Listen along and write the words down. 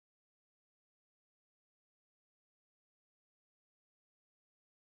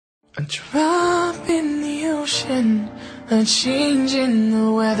A drop in the ocean, a change in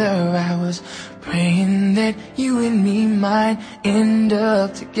the weather. I was praying that you and me might end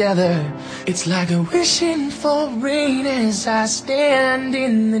up together. It's like a wishing for rain as I stand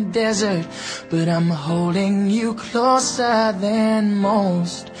in the desert, but I'm holding you closer than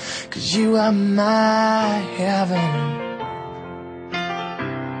most, 'cause you are my heaven.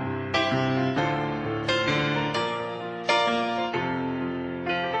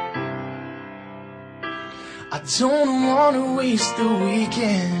 I don't wanna waste the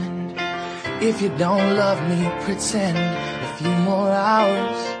weekend. If you don't love me, pretend a few more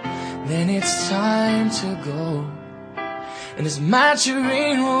hours, then it's time to go. And as my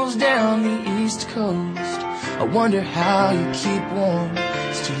train rolls down the East Coast, I wonder how you keep warm.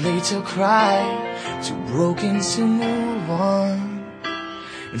 It's too late to cry, too broken to move on,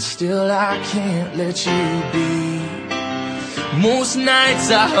 and still I can't let you be. Most nights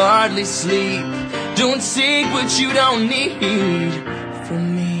I hardly sleep. Don't take what you don't need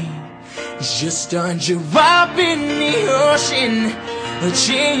from me. It's just a drop in the ocean, a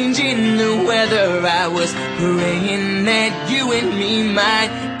change in the weather. I was praying that you and me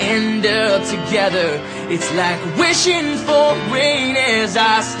might end up together. It's like wishing for rain as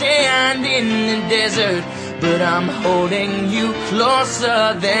I stand in the desert, but I'm holding you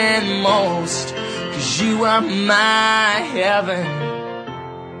closer than most, 'cause you are my heaven.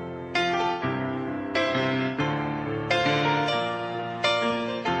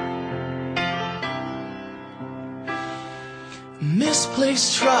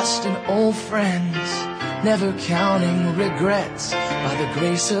 Misplaced trust in old friends, never counting regrets. By the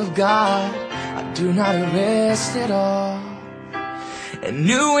grace of God, I do not rest at all. And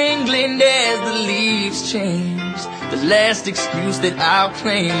New England as the leaves change, the last excuse that I'll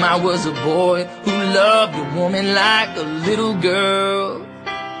claim. I was a boy who loved a woman like a little girl,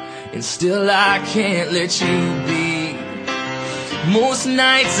 and still I can't let you be. Most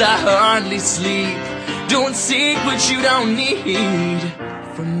nights I hardly sleep. Don't take what you don't need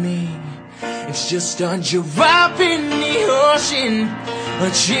from me. It's just a drop in the ocean, a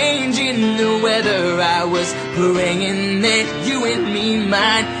change in the weather. I was praying that you and me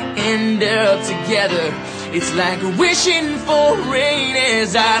might end up together. It's like wishing for rain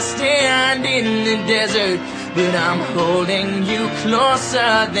as I stand in the desert, but I'm holding you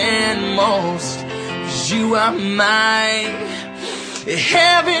closer than most, 'cause you are my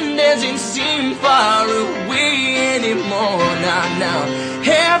heaven. Doesn't seem far away anymore. Now,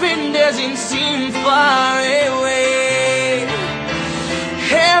 heaven doesn't seem far away.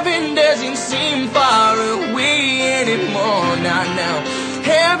 Heaven doesn't seem far away anymore. Now,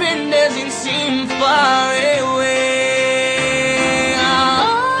 heaven doesn't seem far away.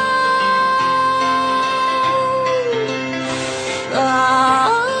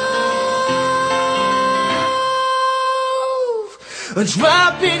 A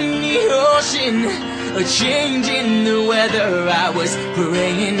drop in the ocean, a change in the weather. I was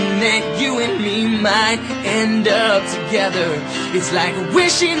praying that you and me might end up together. It's like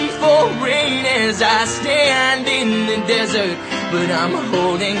wishing for rain as I stand in the desert, but I'm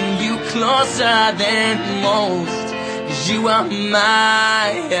holding you closer than most, 'cause you are my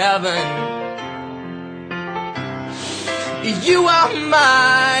heaven. You are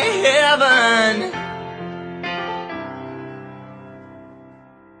my heaven.